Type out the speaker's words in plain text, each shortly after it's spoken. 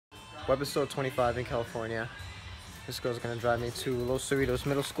Webisode 25 in California. This girl's gonna drive me to Los Cerritos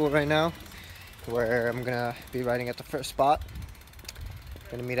Middle School right now, where I'm gonna be riding at the first spot.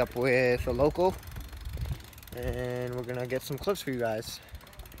 Gonna meet up with a local, and we're gonna get some clips for you guys.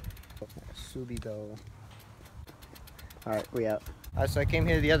 Subido. Alright, we out. So I came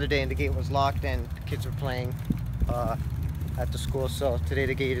here the other day and the gate was locked and the kids were playing at the school. So today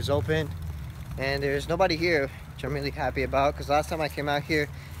the gate is open and there's nobody here, which I'm really happy about, because last time I came out here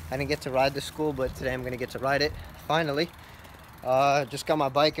I didn't get to ride the school, but today I'm gonna get to ride it finally. Just got my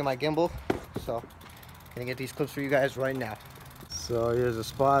bike and my gimbal, so gonna get these clips for you guys right now. So here's a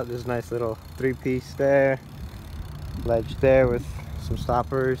spot. There's a nice little 3-piece there, ledge there with some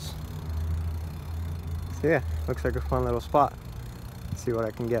stoppers. So yeah, looks like a fun little spot. Let's see what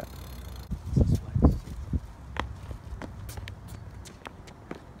I can get.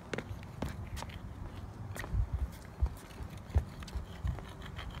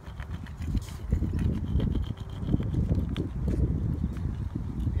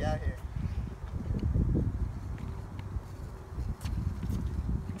 Yeah, here.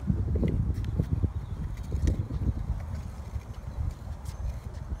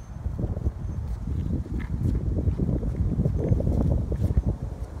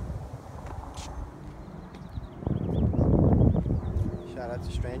 Shout out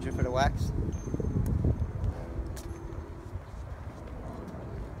to Stranger for the wax.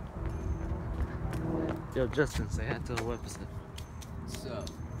 Yo, Justin, say hi to the Webisode. So,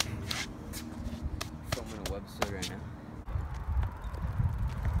 filming a Webisode right now.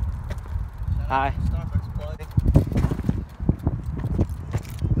 Hi. Starbucks plug.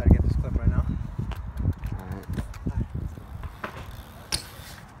 Better get this clip right now.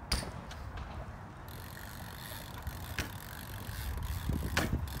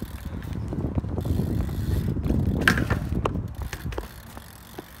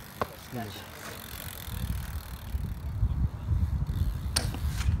 Alright.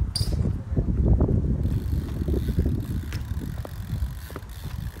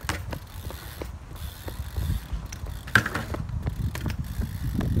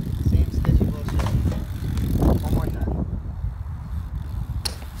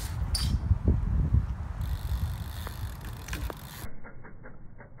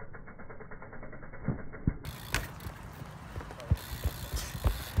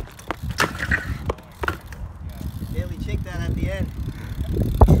 Check that at the end.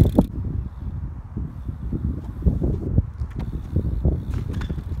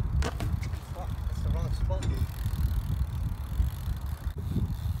 Fuck, that's the wrong spot.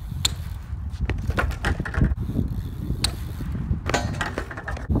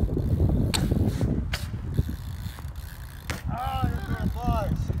 Oh, those are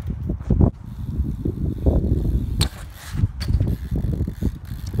bars.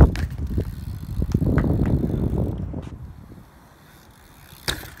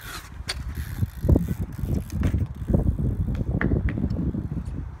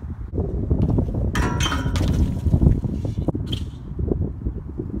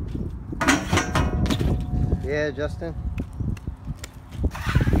 Yeah, Justin.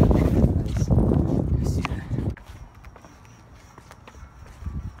 Nice.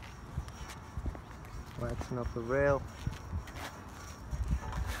 Waxing up the rail.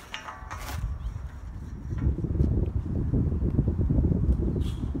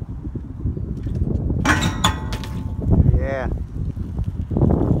 Yeah.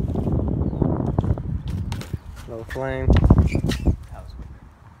 Low flame.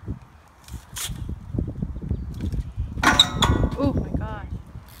 Oh my gosh.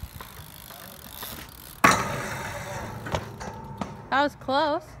 That was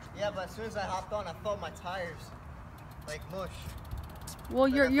close. Yeah, but as soon as I hopped on, I felt my tires like mush. Well,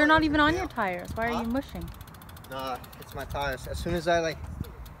 Like, you're not even on your tires. Why are Huh? you mushing? Nah, it's my tires. As soon as I like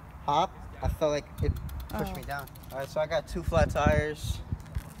hop, I felt like it pushed me down. Alright, so I got 2 flat tires.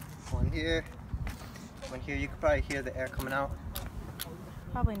 One here. One here. You could probably hear the air coming out.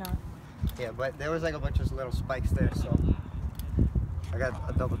 Probably not. Yeah, but there was like a bunch of little spikes there, so I got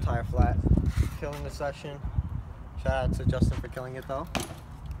a double tire flat. Killing the session. Shout out to Justin for killing it though.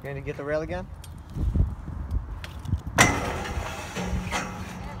 You gonna get the rail again?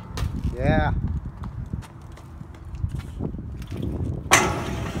 Yeah.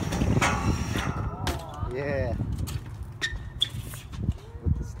 Yeah.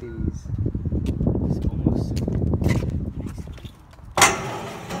 With the steez. It's almost.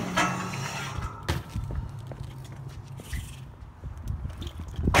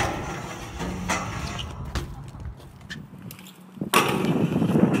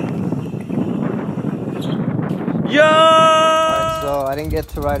 didn't get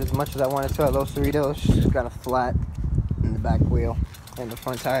to ride as much as I wanted to at Los Cerritos. Just got a flat in the back wheel, and the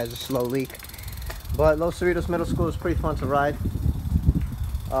front tire has a slow leak. But Los Cerritos Middle School is pretty fun to ride.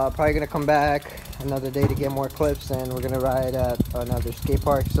 Probably gonna come back another day to get more clips, and we're gonna ride at another skate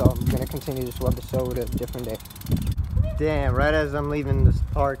park. So I'm gonna continue this webisode at a different day. Damn! Right as I'm leaving this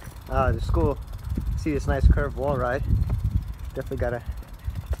park, the school, see this nice curved wall ride. Definitely gotta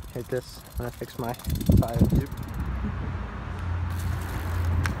hit this when I fix my tire.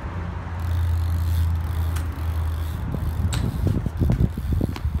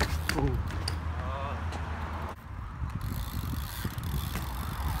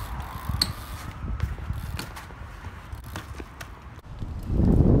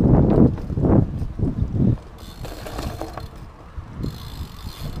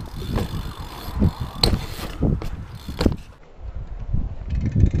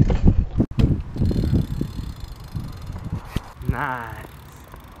 Nice.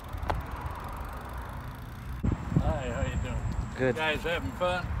 Hi, how you doing? Good. You guys having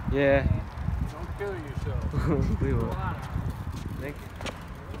fun? Yeah. Don't kill yourself. We will. Thank you.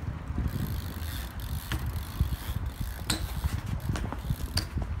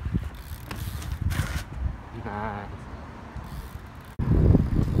 Nice.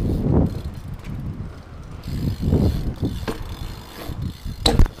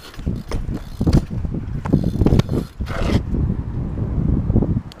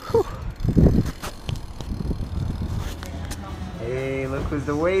 Hey, look who's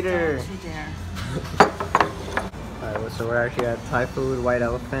the waiter! Alright, so we're actually at Thai Food, White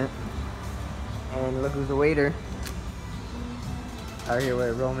Elephant. And look who's the waiter. Out here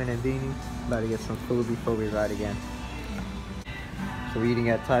with Roman and Beanie. About to get some food before we ride again. So we're eating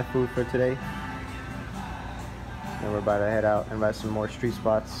at Thai Food for today. And we're about to head out and ride some more street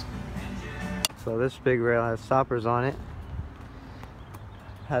spots. So this big rail has stoppers on it.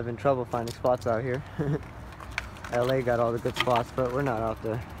 Having trouble finding spots out here. LA got all the good spots, but we're not out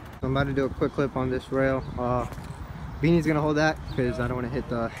there. So I'm about to do a quick clip on this rail. Beanie's gonna hold that because I don't want to hit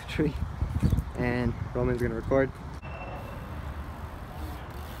the tree, and Roman's gonna record.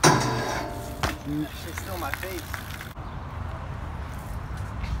 Shit's still my face.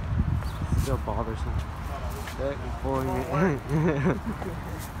 Still bothersome. Before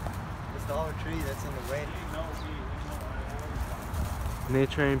It's the whole tree that's in the way.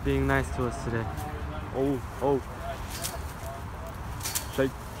 Nature ain't being nice to us today. Oh, oh.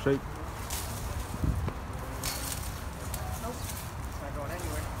 Shake, shake. Nope. It's not going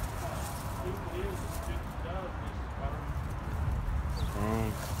anywhere.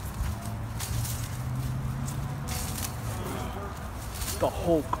 Dang. The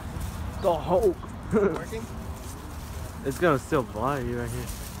Hulk. The Hulk. Working? It's gonna still bother you right here.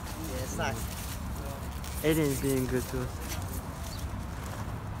 Yeah, it's not. It ain't being good to us.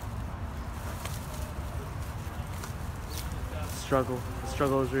 Struggle. The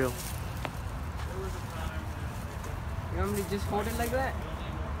struggle is real. You want me to just hold it like that?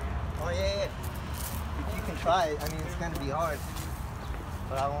 Oh yeah. If you can try it, I mean it's gonna be hard.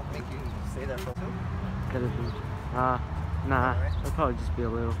 But I won't make you stay there for too. Gotta be. Nah. It'll probably just be a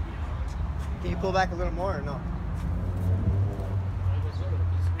little. Can you pull back a little more or no?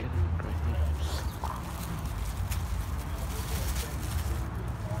 Just get it right here.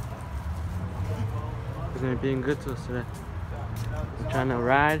 It's gonna be being good to us today. We're trying to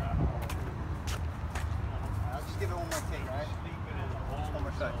ride. I'll just give it one more take, right? Just one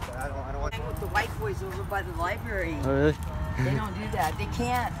more shot. I don't want. With the white boys over by the library. Oh really? They don't do that. They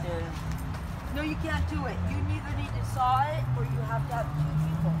can't. No, you can't do it. You neither need to saw it or you have to have two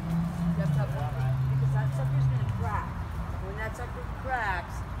people. You have to have one because that sucker's gonna crack. When that sucker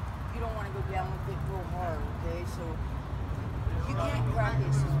cracks, you don't want to go down with it real hard, okay? So you can't crack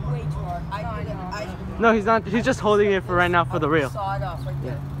this. It's way too hard. No, he's not. He's just holding it for right now for the reel. Saw it off right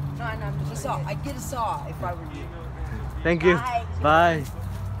there. No, just a saw. I'd get a saw if I were you. Thank you. Bye. Bye.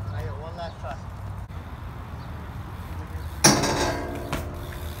 I got one last try.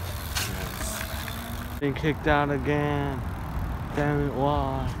 Being kicked out again. Damn it,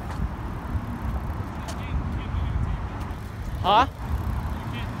 why? Huh?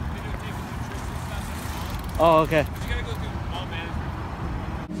 Oh, okay.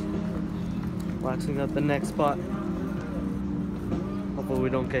 Waxing up the next spot. Hopefully we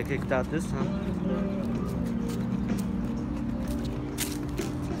don't get kicked out this time.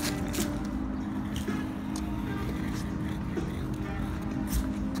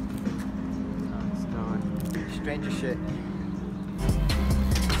 It's done. Stranger shit.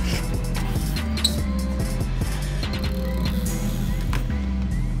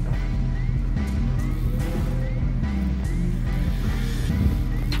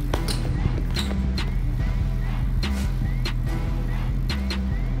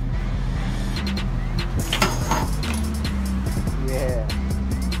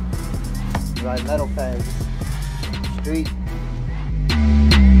 by metal fence. Street